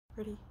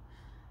Pretty.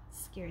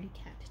 Scaredy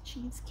cat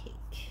cheesecake.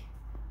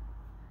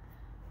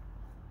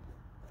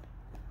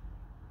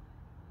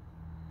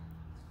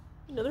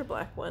 Another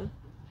black one.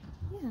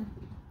 Yeah.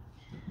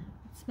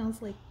 It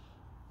smells like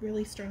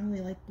really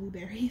strongly like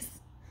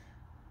blueberries.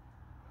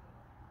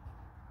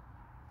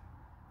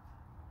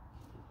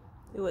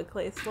 Ooh, a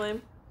clay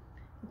slime.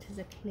 It is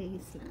a clay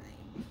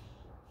slime.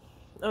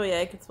 Oh yeah,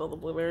 I can smell the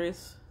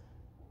blueberries.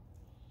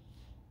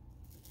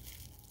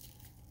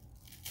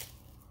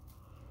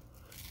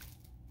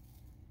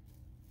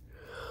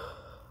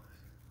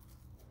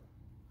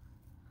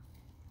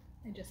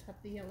 I just have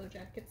the Yellow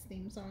Jackets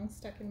theme song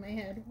stuck in my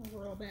head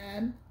real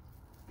bad.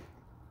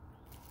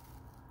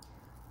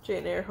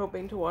 Jane Eyre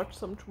hoping to watch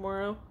some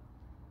tomorrow.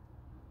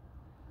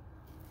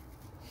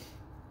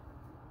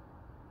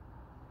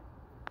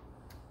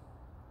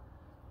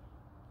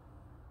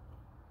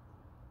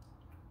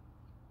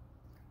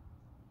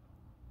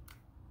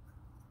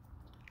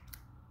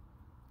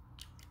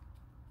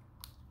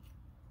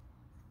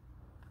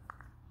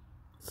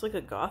 It's like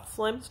a goth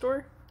slime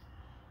store.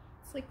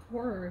 It's like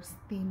horror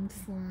themed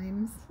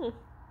slimes.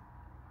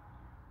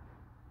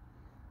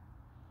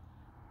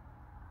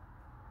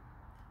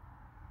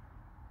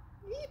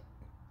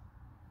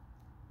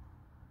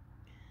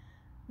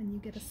 When you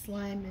get a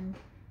slime and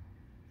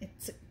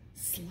it's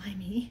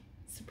slimy,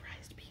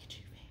 surprised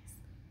Pikachu face.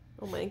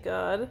 Oh my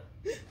god.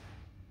 Is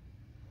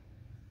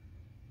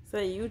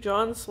that you,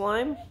 John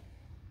Slime?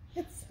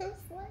 It's so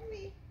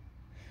slimy.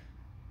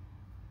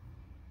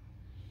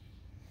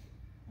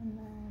 And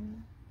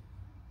then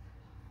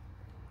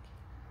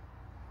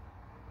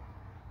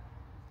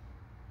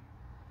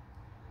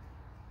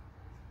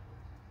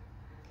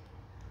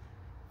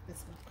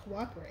this will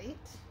cooperate.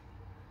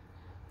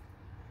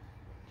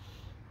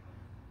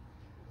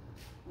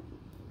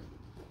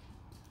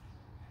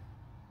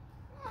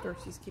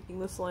 Darcy's keeping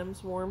the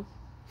slimes warm.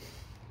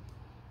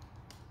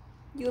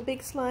 You a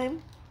big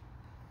slime?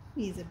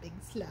 He's a big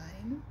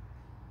slime.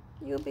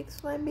 You a big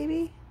slime,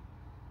 baby?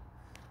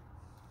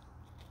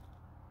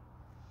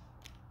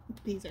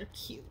 These are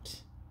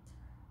cute.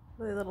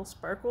 Are they little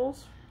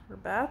sparkles? Or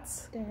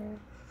bats? They're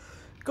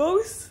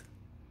Ghosts?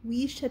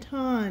 wee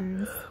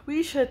chatons.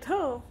 We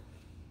chateau.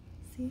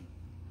 See?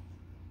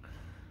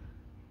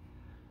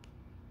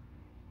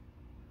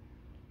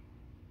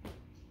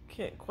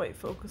 Can't quite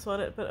focus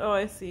on it, but oh,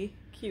 I see.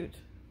 Cute.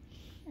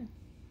 Yeah.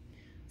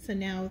 So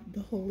now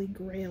the holy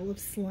grail of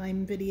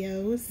slime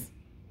videos.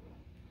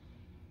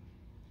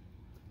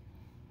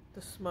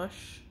 The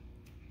smush.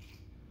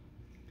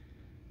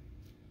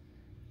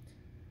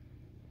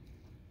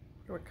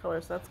 What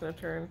colors that's gonna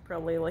turn?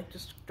 Probably like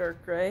just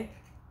dark gray.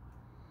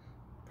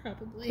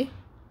 Probably.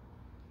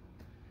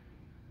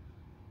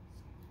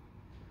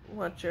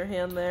 Watch your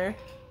hand there.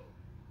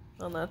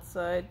 On that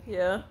side,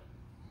 yeah.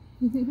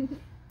 The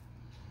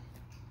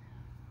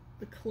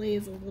clay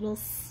is a little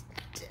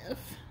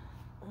stiff.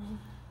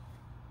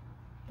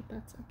 But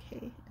that's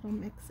okay. It'll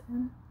mix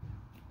in.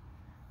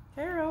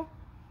 Caro.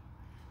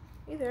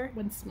 Hey there.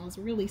 One smells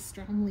really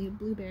strongly of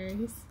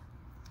blueberries.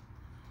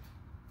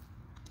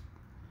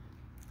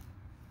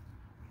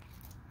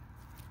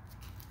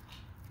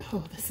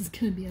 Oh, this is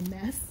gonna be a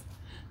mess.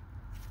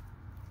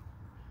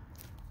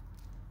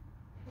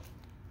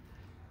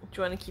 Do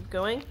you want to keep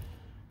going?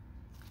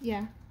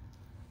 Yeah.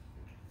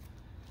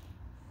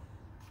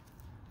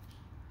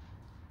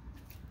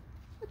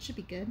 That should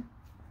be good.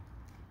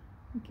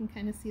 You can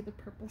kind of see the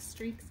purple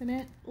streaks in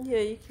it. Yeah,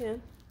 you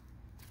can.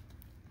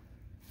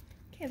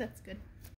 Okay, that's good.